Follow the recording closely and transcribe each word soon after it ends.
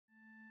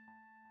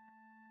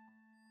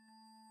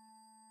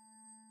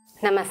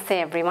Namaste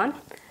everyone.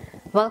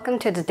 Welcome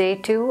to the day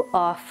 2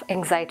 of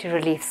Anxiety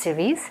Relief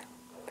series.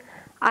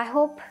 I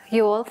hope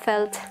you all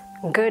felt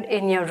good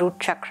in your root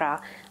chakra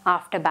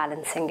after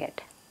balancing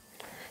it.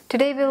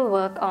 Today we'll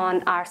work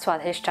on our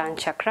Swadhisthana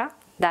chakra,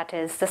 that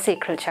is the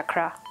Sacral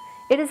Chakra.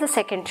 It is the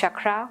second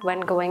chakra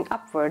when going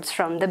upwards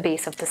from the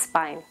base of the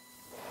spine.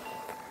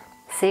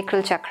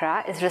 Sacral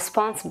Chakra is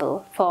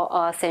responsible for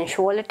our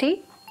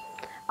sensuality,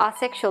 our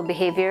sexual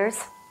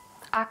behaviors,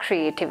 our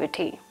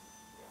creativity.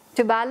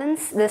 To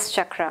balance this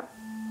chakra,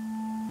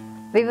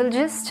 we will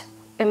just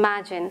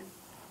imagine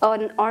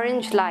an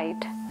orange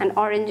light, an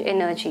orange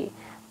energy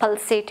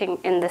pulsating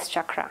in this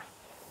chakra.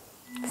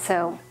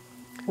 So,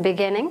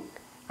 beginning,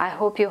 I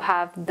hope you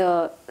have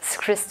the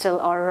crystal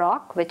or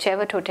rock,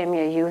 whichever totem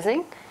you're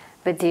using,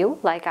 with you,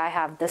 like I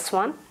have this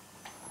one.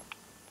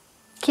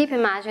 Keep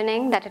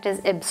imagining that it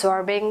is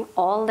absorbing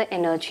all the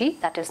energy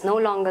that is no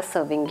longer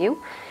serving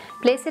you.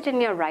 Place it in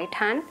your right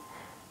hand.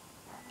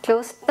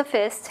 Close the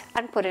fist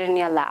and put it in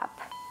your lap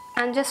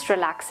and just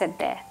relax it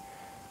there.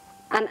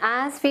 And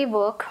as we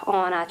work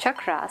on our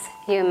chakras,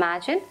 you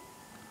imagine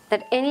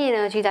that any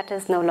energy that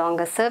is no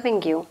longer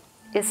serving you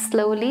is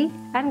slowly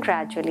and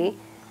gradually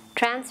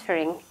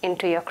transferring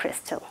into your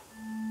crystal.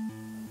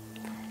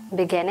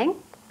 Beginning,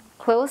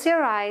 close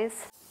your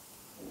eyes,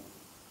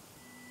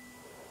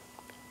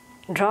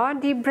 draw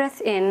a deep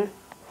breath in,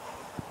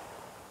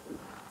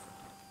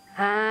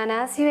 and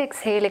as you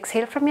exhale,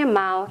 exhale from your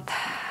mouth.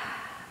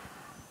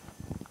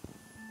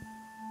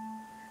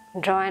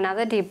 Draw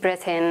another deep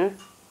breath in,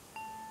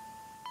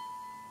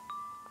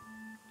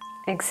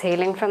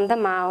 exhaling from the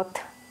mouth.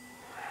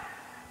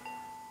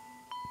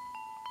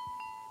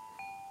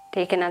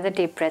 Take another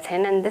deep breath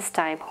in, and this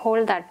time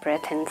hold that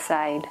breath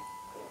inside.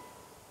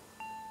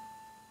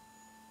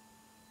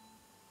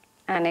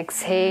 And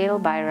exhale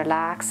by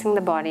relaxing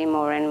the body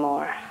more and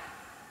more.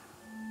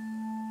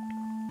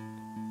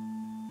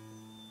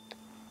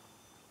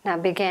 Now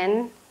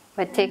begin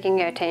with taking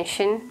your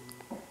attention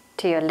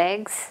to your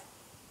legs,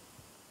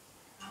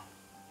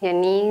 your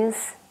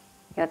knees,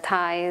 your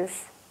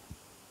thighs,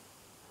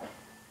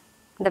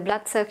 the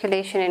blood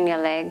circulation in your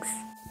legs.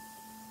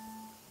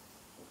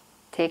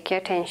 Take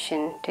your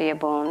attention to your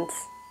bones,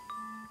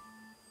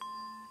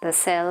 the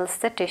cells,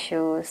 the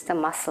tissues, the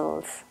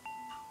muscles.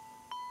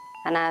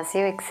 And as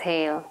you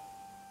exhale,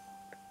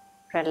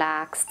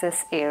 relax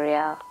this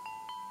area,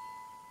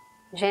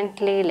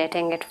 gently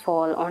letting it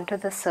fall onto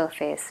the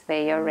surface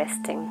where you're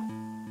resting.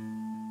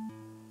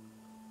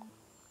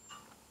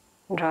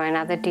 Draw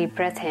another deep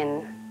breath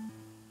in.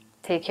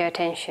 Take your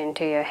attention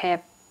to your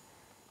hip,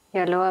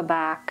 your lower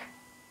back,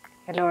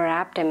 your lower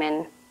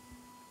abdomen,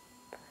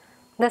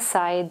 the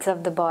sides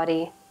of the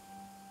body,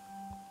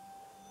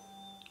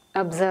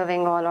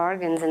 observing all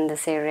organs in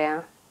this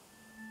area.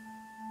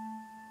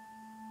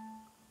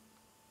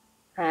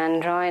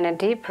 And draw in a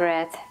deep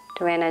breath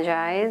to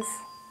energize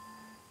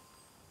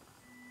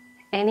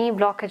any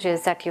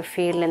blockages that you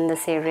feel in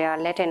this area.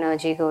 Let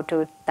energy go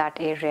to that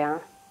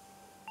area.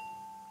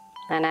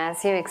 And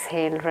as you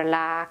exhale,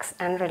 relax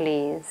and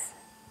release.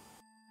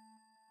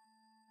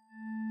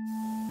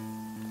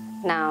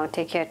 Now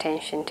take your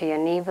attention to your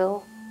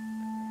navel,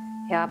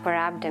 your upper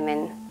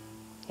abdomen,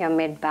 your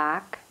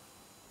mid-back,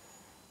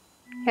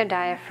 your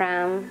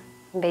diaphragm,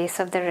 base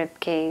of the rib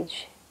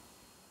cage,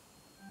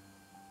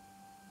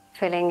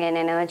 filling in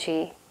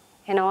energy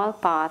in all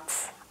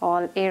parts,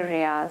 all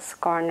areas,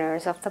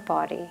 corners of the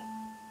body.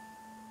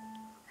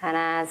 And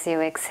as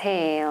you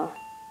exhale,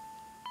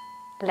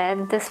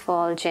 let this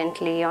fall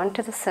gently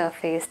onto the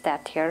surface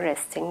that you're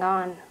resting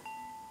on.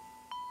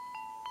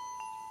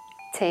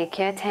 Take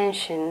your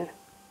attention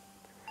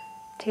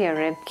to your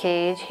rib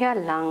cage, your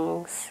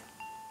lungs,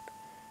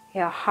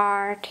 your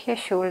heart, your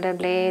shoulder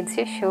blades,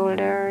 your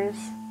shoulders.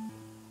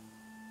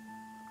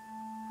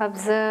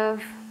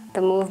 Observe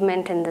the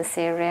movement in this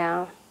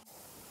area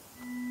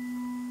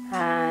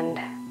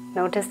and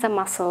notice the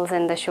muscles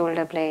in the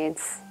shoulder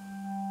blades.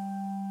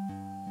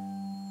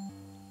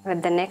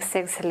 With the next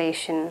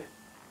exhalation,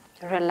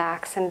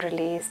 relax and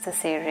release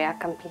this area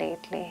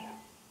completely.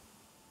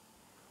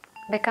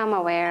 Become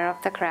aware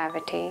of the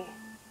gravity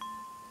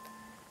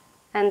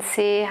and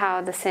see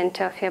how the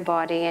center of your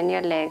body and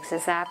your legs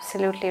is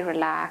absolutely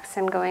relaxed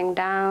and going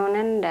down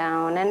and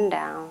down and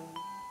down.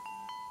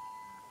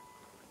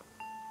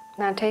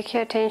 Now take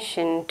your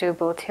attention to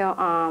both your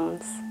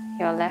arms,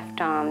 your left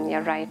arm,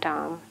 your right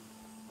arm.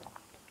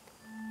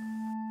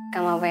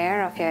 Become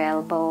aware of your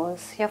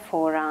elbows, your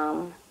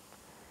forearm,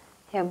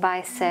 your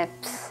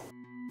biceps,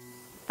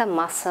 the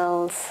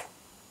muscles,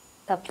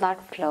 the blood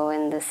flow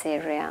in this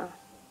area.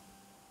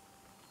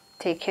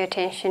 Take your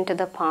attention to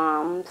the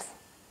palms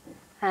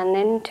and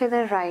into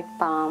the right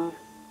palm,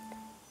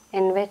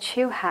 in which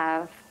you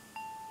have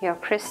your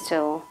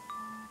crystal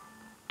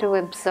to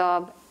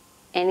absorb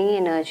any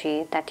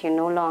energy that you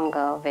no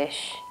longer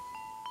wish.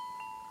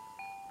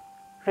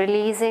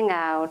 Releasing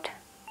out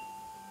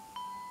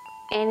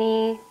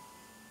any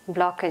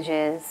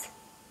blockages,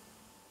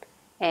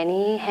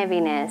 any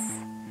heaviness,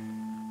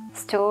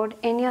 stored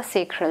in your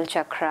sacral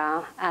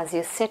chakra as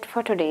you sit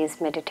for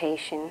today's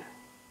meditation.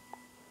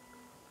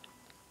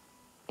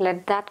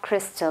 Let that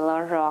crystal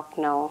or rock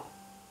know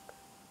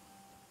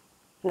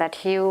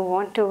that you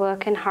want to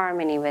work in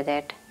harmony with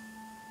it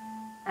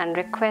and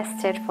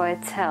request it for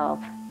its help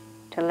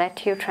to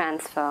let you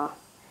transfer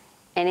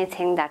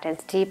anything that is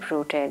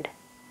deep-rooted,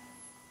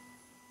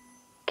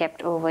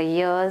 kept over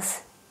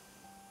years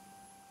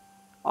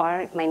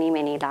or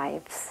many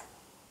lives.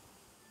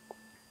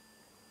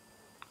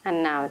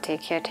 And now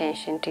take your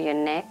attention to your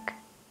neck,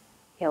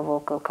 your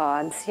vocal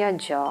cords, your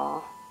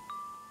jaw.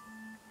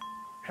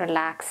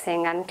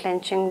 Relaxing,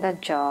 unclenching the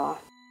jaw.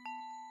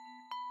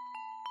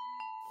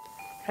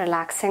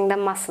 Relaxing the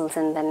muscles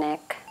in the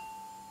neck.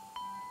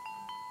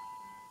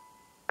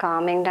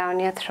 Calming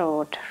down your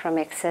throat from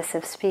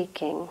excessive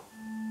speaking.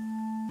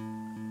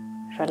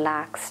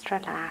 Relax,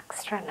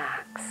 relax,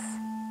 relax.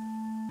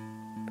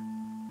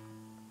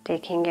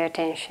 Taking your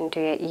attention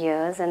to your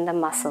ears and the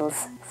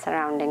muscles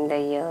surrounding the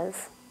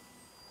ears.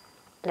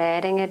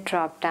 Letting it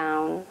drop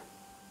down.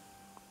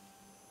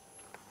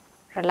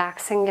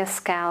 Relaxing your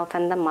scalp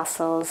and the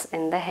muscles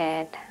in the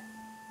head.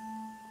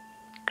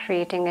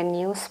 Creating a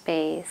new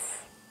space.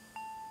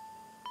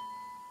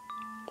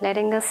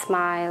 Letting a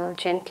smile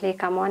gently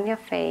come on your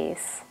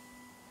face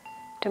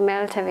to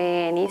melt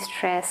away any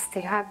stress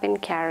that you have been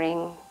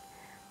carrying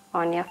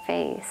on your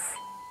face.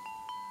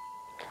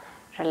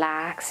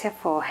 Relax your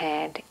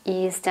forehead,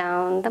 ease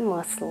down the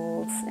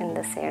muscles in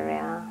this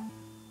area.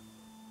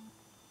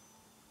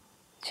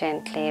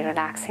 Gently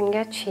relaxing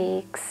your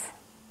cheeks.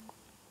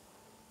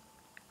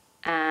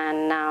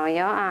 And now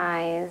your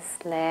eyes,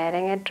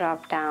 letting it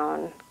drop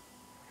down.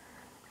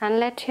 And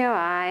let your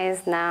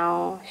eyes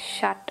now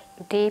shut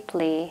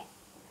deeply,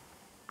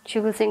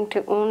 choosing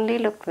to only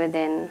look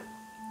within,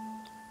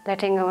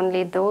 letting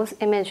only those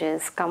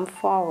images come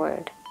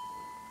forward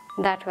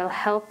that will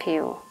help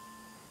you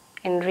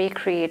in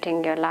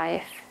recreating your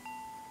life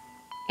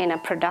in a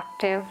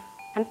productive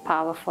and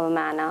powerful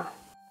manner.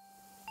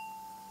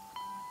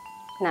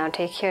 Now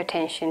take your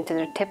attention to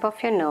the tip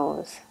of your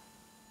nose,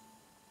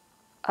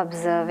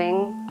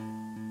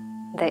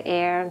 observing the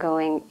air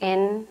going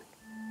in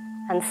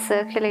and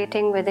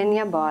circulating within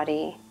your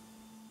body,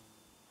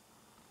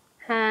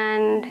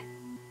 and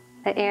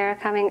the air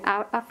coming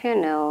out of your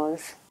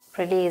nose,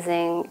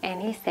 releasing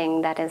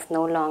anything that is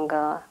no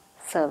longer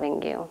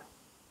serving you.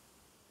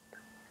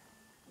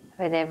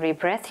 With every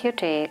breath you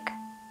take,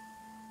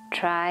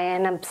 try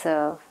and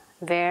observe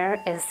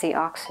where is the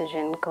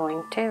oxygen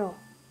going to.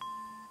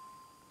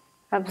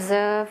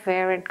 Observe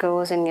where it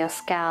goes in your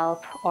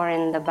scalp or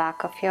in the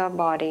back of your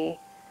body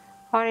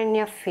or in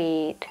your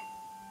feet.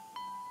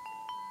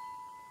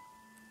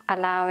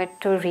 Allow it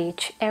to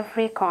reach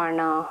every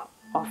corner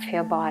of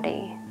your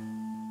body.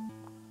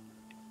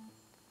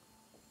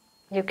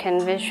 You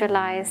can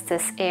visualize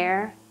this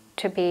air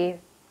to be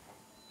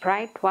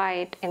bright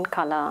white in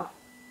color,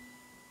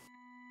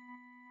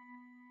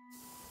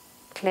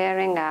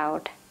 clearing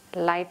out,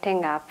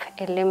 lighting up,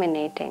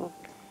 illuminating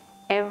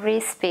every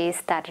space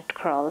that it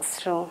crawls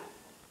through.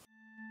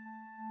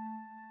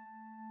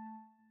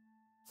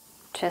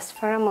 Just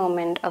for a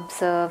moment,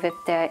 observe if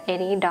there are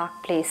any dark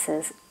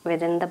places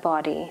within the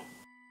body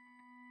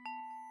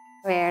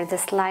where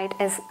this light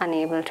is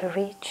unable to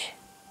reach.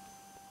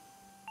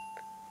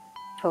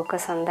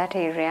 Focus on that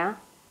area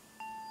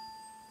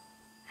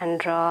and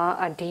draw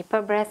a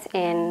deeper breath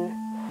in,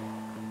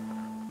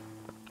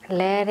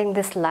 letting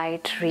this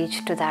light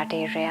reach to that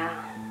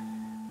area.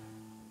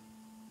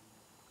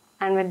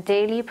 And with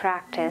daily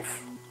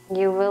practice,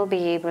 you will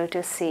be able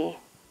to see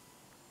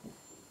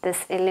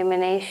this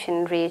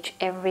illumination reach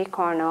every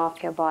corner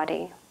of your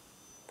body.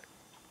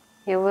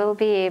 You will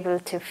be able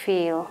to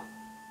feel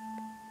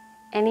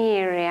any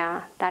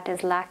area that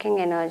is lacking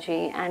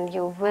energy, and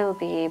you will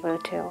be able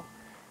to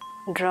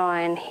draw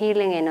in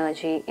healing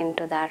energy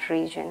into that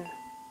region.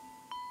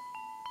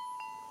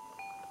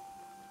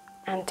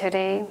 And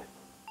today,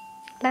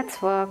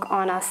 let's work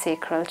on our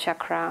sacral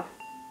chakra.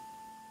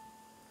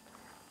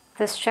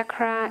 This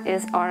chakra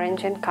is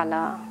orange in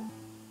color.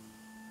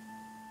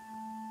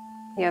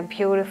 Your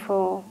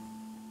beautiful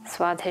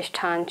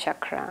Swadhisthana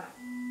chakra.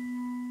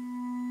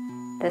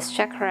 This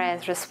chakra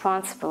is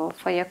responsible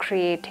for your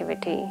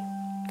creativity,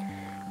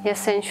 your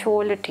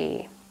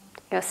sensuality,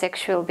 your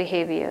sexual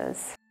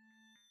behaviors.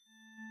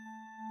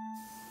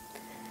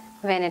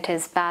 When it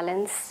is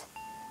balanced,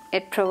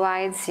 it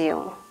provides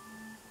you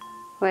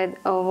with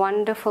a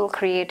wonderful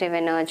creative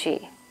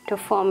energy to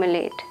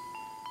formulate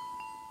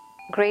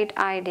great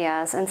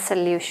ideas and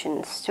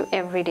solutions to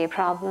everyday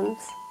problems,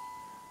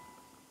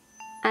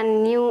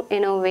 and new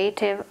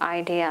innovative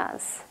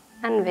ideas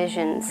and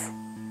visions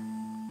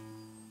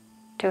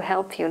to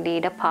help you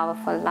lead a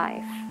powerful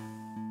life.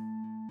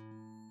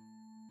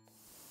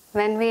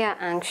 When we are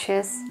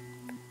anxious,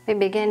 we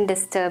begin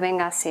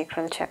disturbing our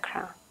sacral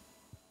chakra.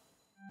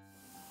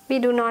 We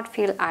do not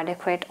feel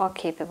adequate or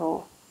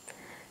capable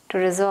to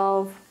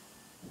resolve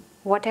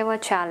whatever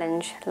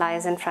challenge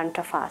lies in front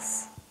of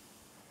us.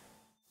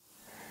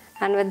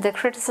 And with the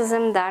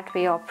criticism that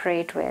we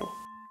operate with,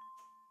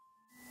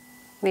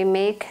 we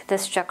make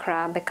this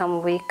chakra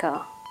become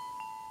weaker.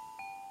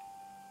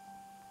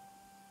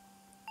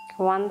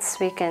 Once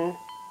we can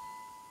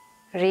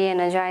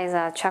re-energize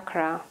our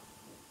chakra,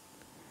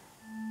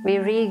 we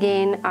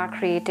regain our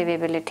creative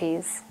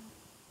abilities,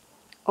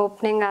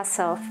 opening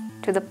ourselves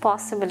to the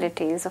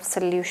possibilities of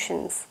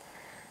solutions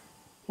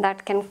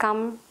that can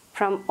come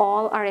from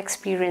all our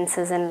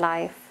experiences in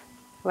life,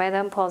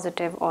 whether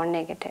positive or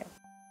negative.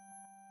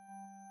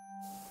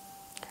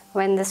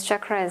 When this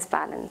chakra is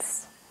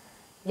balanced,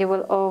 you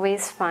will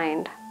always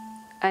find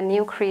a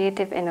new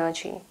creative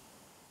energy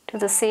to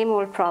the same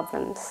old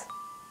problems.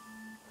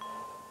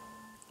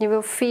 You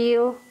will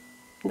feel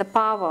the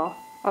power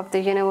of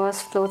the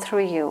universe flow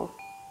through you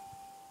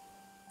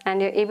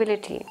and your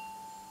ability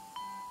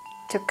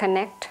to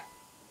connect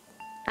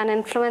and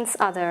influence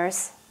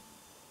others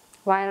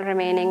while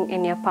remaining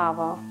in your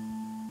power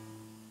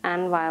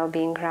and while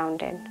being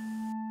grounded.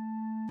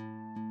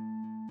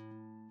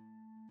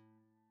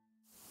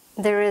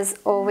 There is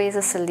always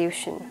a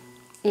solution,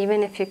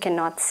 even if you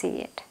cannot see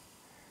it.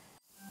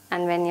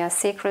 And when your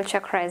sacral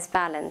chakra is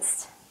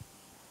balanced,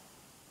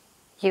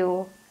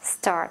 you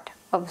start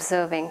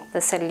observing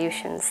the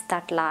solutions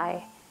that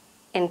lie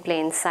in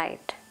plain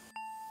sight.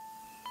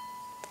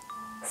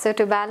 So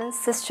to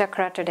balance this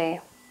chakra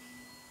today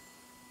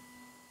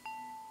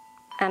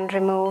and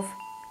remove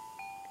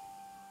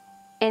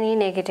any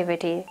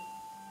negativity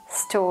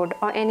stored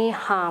or any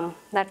harm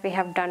that we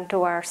have done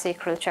to our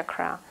sacral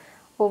chakra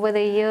over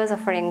the years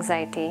of our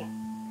anxiety,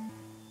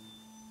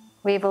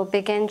 we will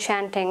begin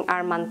chanting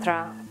our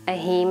mantra,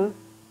 Ahim.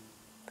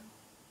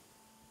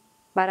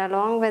 But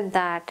along with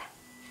that,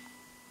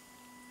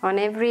 on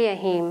every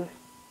Ahim,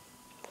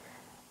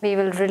 we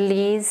will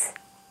release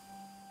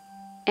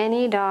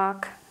any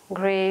dark,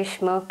 grayish,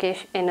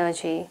 murkish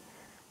energy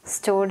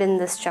stored in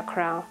this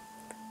chakra.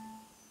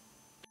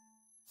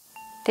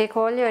 Take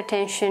all your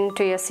attention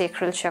to your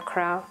sacral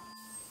chakra,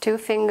 2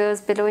 fingers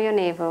below your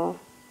navel,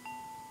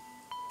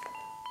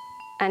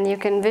 and you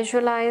can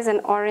visualize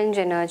an orange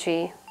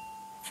energy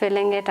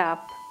filling it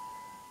up,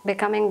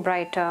 becoming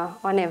brighter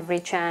on every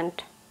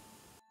chant,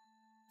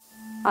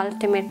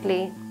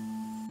 ultimately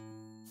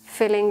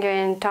filling your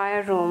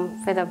entire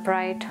room with a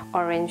bright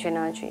orange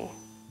energy.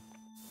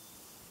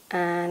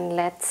 And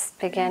let's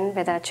begin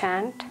with our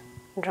chant,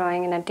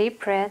 drawing in a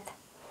deep breath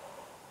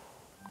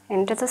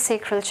into the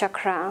sacral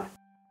chakra.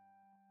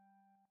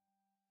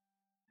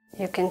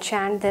 You can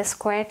chant this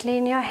quietly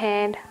in your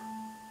head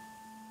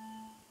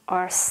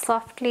or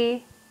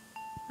softly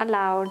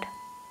aloud.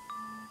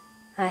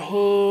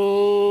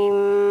 Ahim.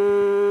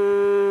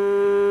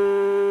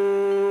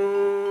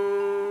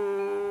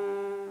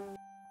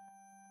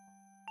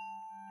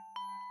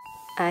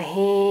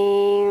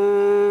 Ahim.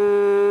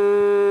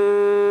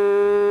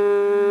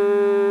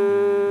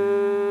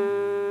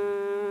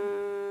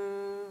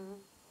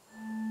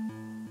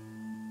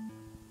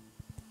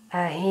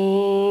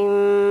 Ahim.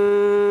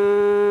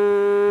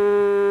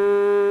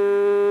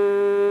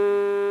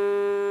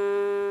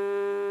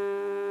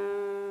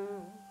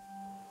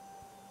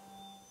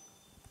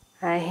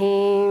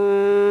 Ahim.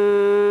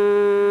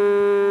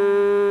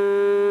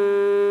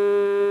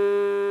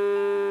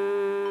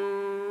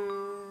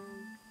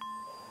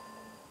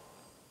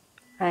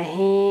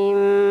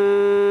 Ahim.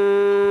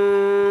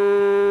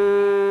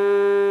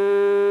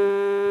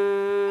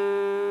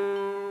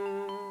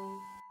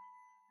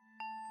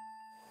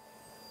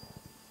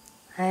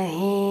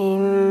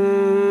 Ahim.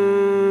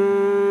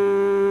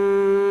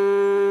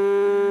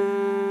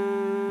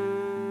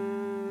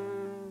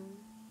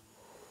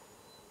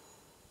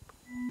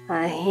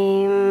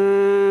 Ahim.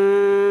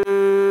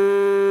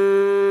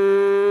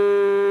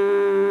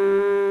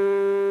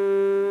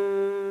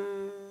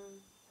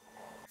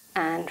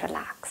 And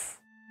relax.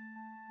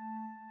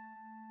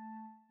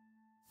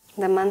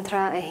 The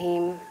mantra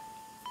Ahim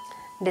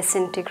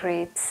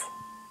disintegrates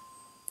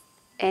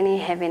any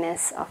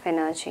heaviness of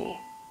energy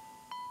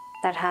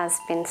that has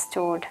been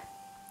stored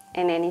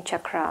in any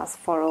chakras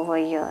for over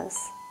years.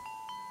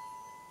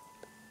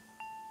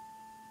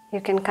 You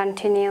can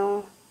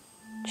continue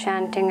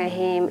chanting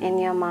Ahim in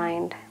your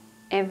mind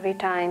every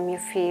time you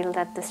feel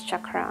that this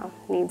chakra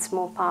needs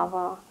more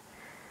power,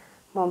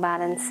 more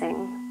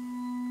balancing.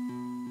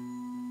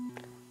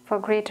 For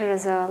greater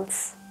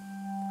results,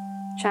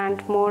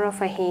 chant more of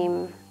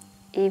Ahim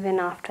even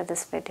after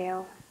this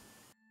video.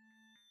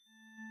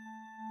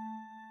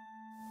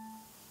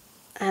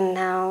 And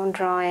now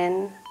draw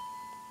in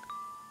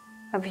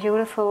a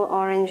beautiful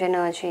orange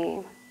energy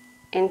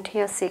into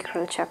your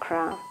sacral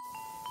chakra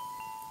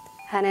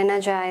and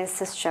energize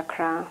this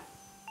chakra,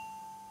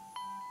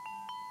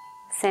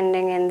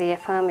 sending in the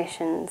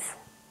affirmations.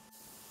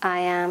 I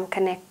am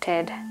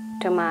connected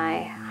to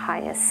my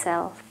highest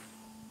self.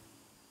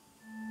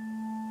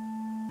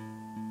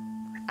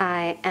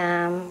 I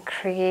am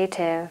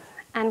creative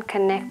and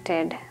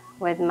connected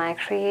with my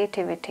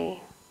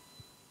creativity.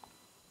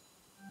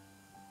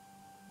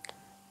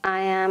 I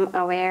am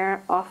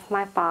aware of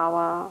my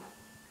power.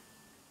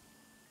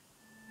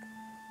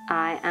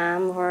 I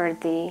am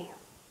worthy.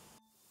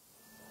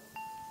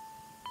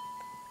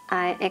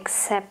 I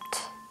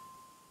accept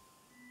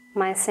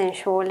my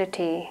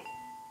sensuality.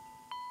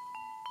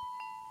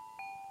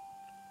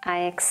 I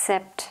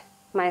accept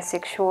my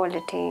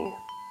sexuality.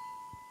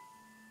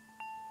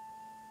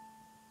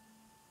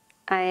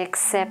 I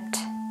accept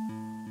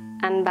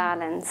and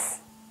balance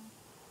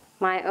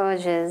my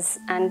urges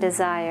and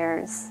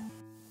desires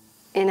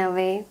in a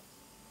way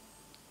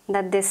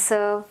that they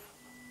serve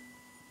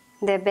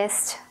their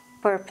best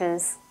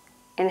purpose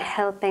in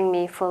helping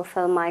me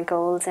fulfill my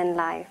goals in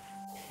life.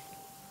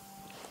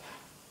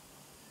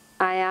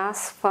 I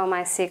ask for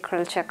my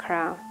sacral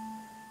chakra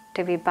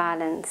to be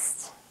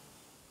balanced.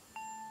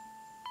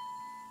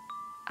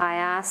 I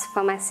ask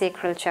for my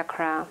sacral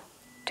chakra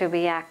to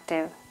be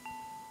active.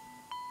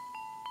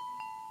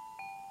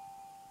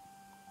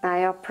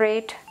 I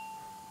operate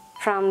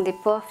from the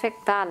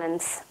perfect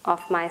balance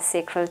of my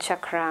sacral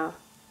chakra.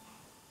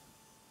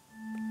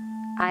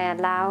 I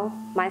allow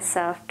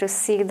myself to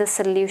see the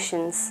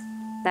solutions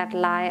that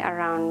lie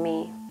around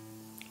me.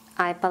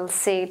 I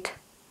pulsate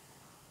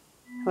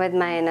with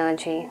my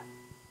energy,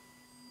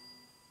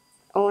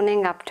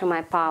 owning up to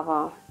my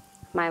power,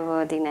 my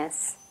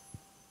worthiness.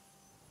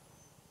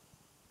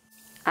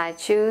 I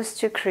choose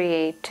to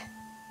create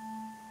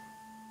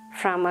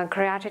from a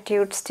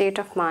gratitude state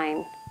of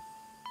mind.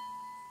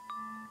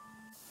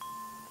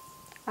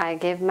 I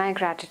give my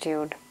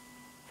gratitude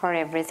for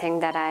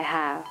everything that I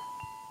have.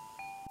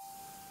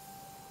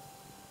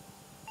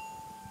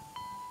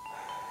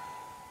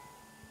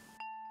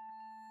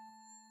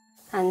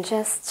 And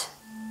just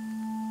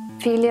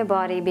feel your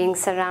body being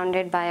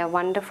surrounded by a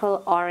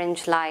wonderful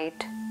orange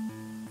light,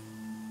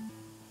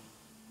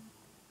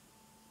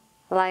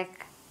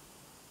 like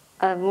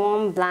a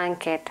warm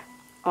blanket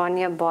on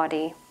your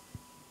body,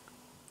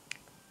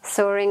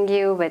 soaring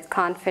you with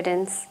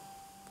confidence,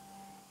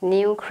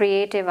 new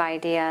creative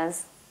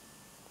ideas,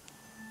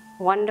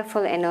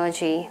 wonderful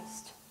energy.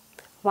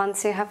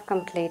 Once you have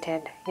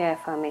completed your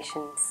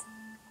affirmations,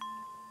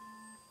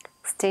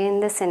 stay in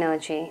this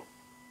energy,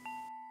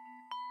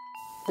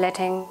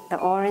 letting the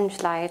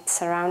orange light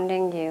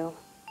surrounding you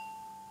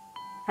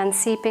and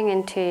seeping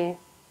into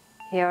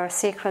your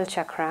sacral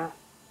chakra,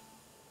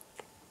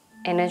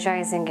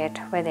 energizing it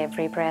with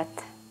every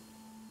breath.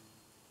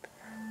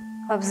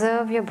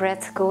 Observe your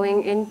breath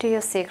going into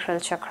your sacral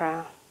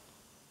chakra,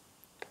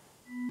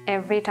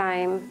 every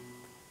time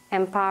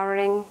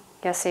empowering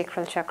your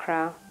sacral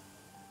chakra,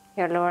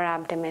 your lower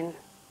abdomen,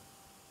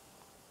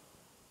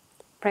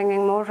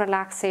 bringing more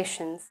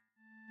relaxations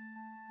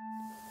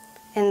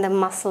in the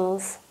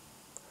muscles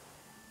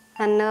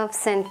and nerve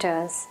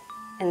centers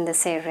in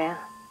this area.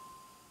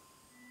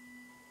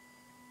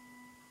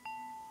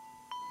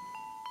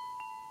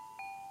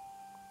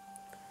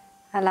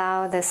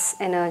 Allow this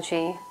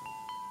energy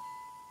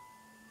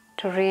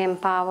to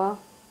re-empower,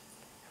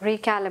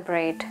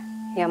 recalibrate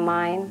your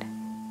mind,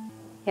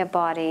 your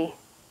body,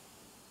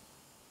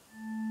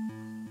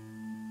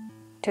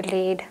 to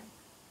lead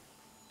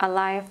a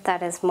life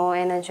that is more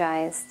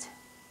energized,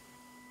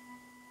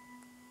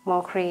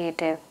 more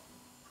creative,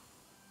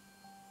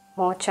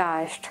 more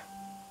charged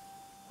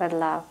with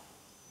love.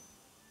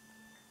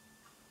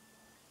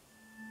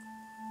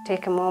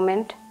 Take a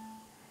moment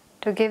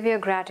to give your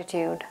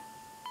gratitude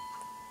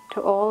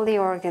to all the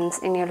organs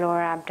in your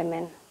lower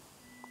abdomen.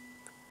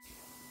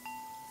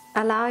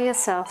 Allow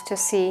yourself to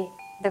see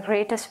the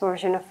greatest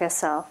version of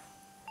yourself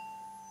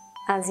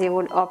as you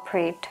would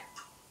operate,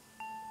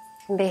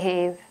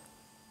 behave,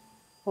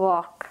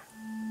 walk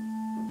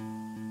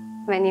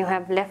when you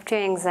have left your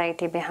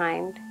anxiety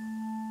behind.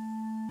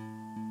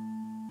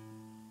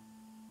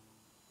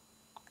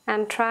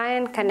 And try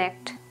and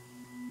connect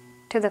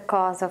to the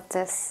cause of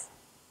this.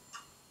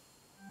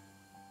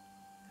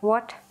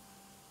 What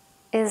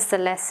is the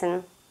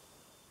lesson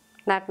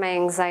that my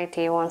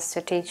anxiety wants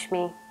to teach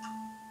me?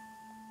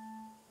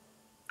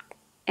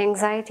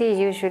 Anxiety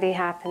usually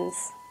happens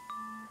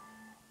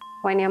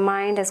when your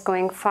mind is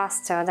going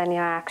faster than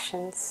your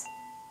actions.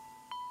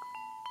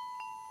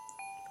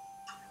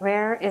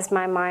 Where is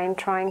my mind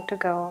trying to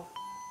go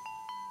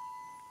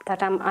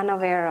that I'm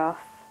unaware of?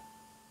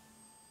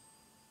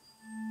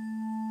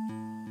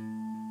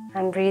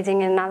 And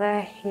breathing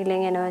another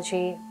healing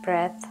energy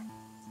breath,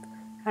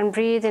 and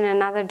breathe in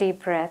another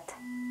deep breath,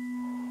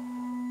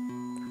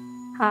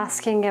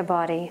 asking your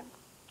body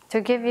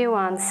to give you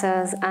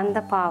answers and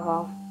the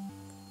power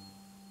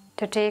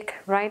to take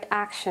right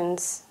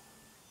actions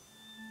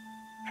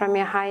from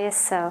your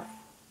highest self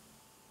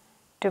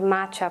to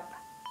match up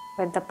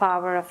with the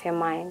power of your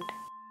mind.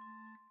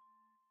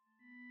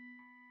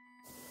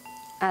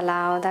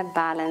 Allow that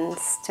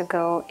balance to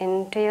go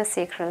into your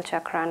sacral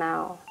chakra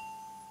now,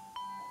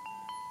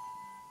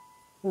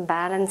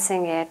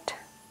 balancing it,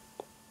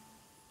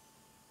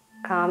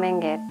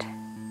 calming it,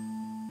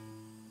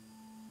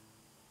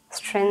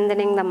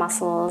 strengthening the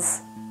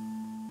muscles,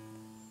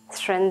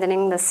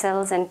 strengthening the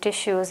cells and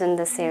tissues in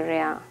this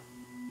area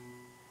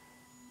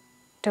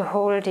to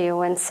hold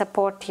you and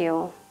support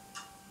you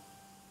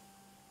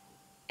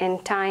in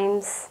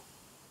times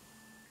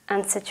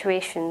and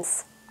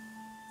situations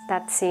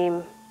that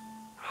seem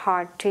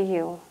hard to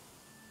you.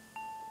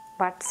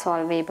 but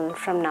solvable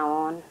from now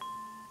on.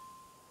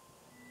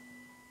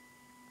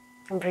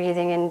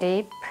 Breathing in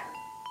deep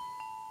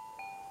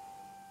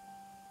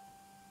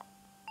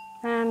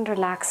and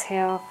relax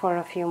here for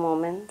a few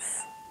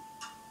moments.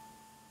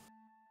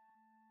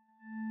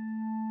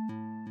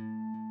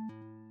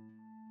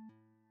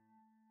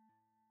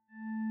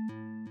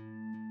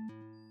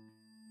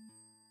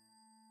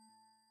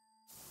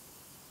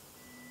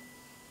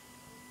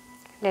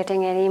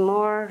 Letting any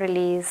more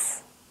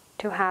release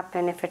to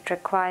happen if it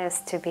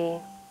requires to be.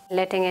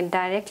 Letting it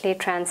directly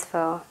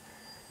transfer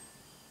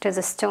to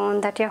the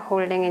stone that you're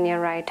holding in your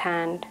right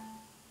hand,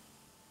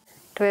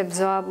 to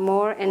absorb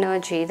more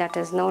energy that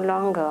is no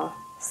longer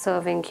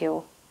serving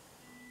you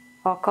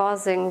or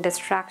causing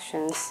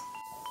distractions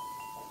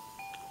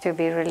to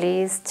be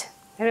released,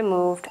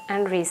 removed,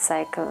 and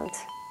recycled.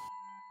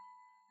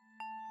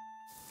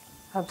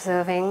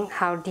 Observing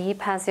how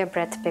deep has your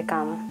breath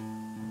become.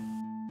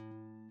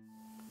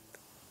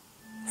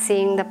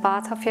 Seeing the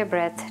path of your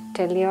breath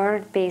till your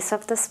base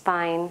of the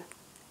spine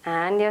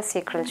and your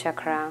sacral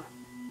chakra,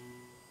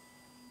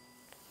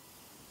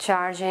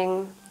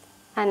 charging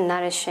and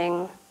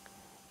nourishing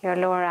your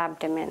lower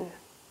abdomen.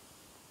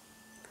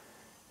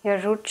 Your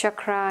root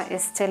chakra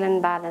is still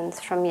in balance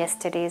from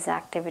yesterday's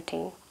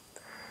activity,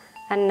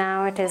 and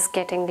now it is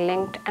getting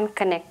linked and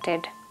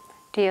connected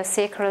to your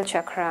sacral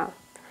chakra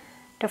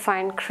to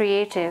find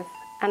creative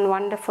and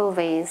wonderful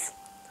ways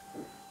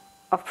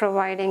of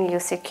providing you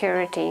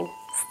security,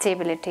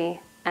 stability,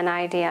 and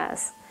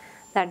ideas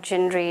that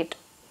generate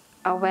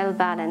a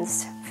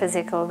well-balanced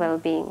physical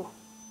well-being.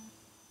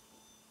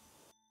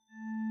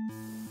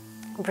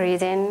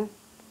 Breathe in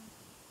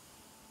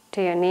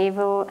to your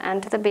navel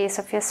and to the base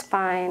of your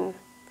spine,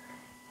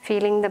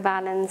 feeling the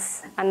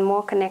balance and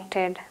more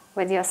connected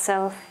with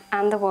yourself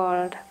and the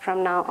world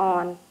from now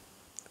on.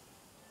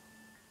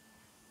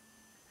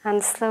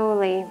 And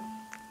slowly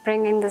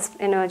bringing this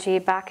energy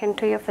back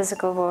into your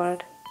physical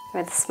world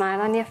with a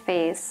smile on your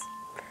face.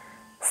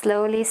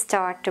 Slowly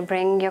start to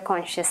bring your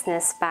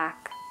consciousness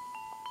back.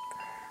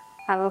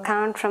 I will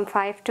count from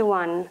 5 to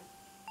 1,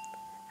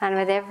 and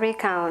with every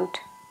count,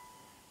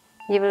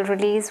 you will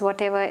release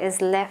whatever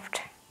is left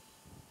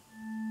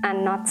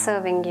and not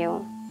serving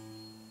you,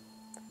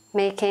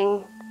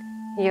 making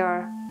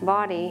your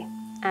body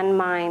and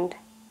mind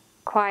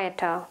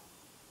quieter,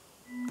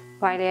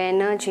 while your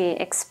energy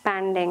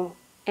expanding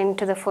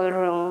into the full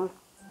room,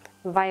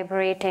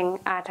 vibrating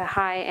at a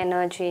high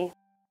energy.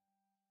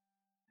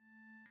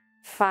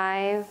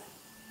 5,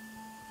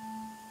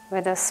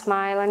 with a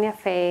smile on your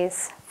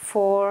face.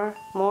 4,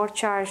 more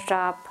charged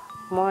up,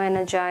 more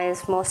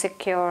energized, more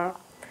secure.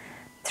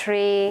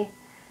 3,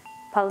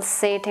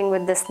 pulsating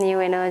with this new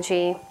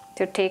energy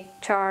to take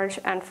charge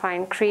and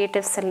find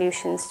creative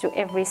solutions to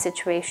every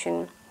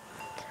situation.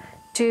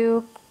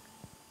 2,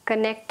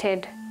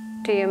 connected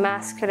to your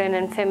masculine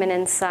and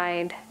feminine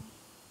side,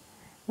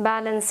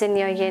 balance in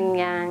your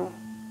yin-yang.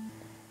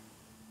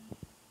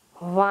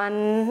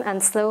 1,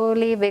 and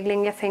slowly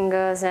wiggling your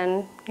fingers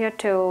and your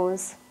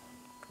toes.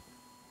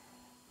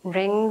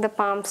 Bring the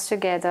palms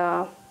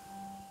together.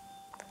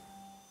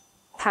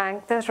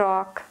 Thank the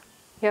rock,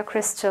 your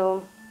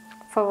crystal,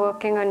 for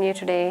working on you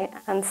today,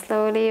 and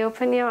slowly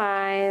open your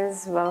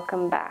eyes.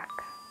 Welcome back.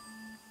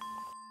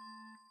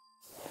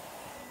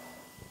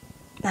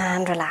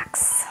 And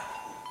relax.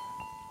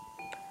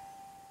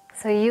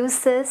 So use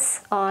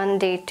this on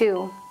day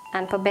 2,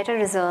 and for better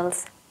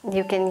results,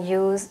 you can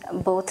use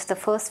both the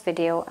first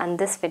video and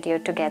this video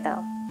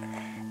together.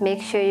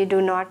 Make sure you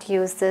do not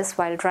use this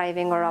while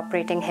driving or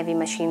operating heavy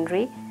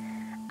machinery.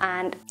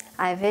 And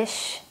I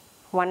wish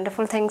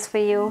wonderful things for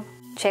you.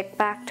 Check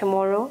back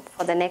tomorrow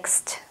for the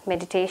next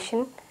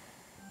meditation.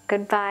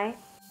 Goodbye.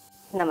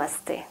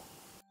 Namaste.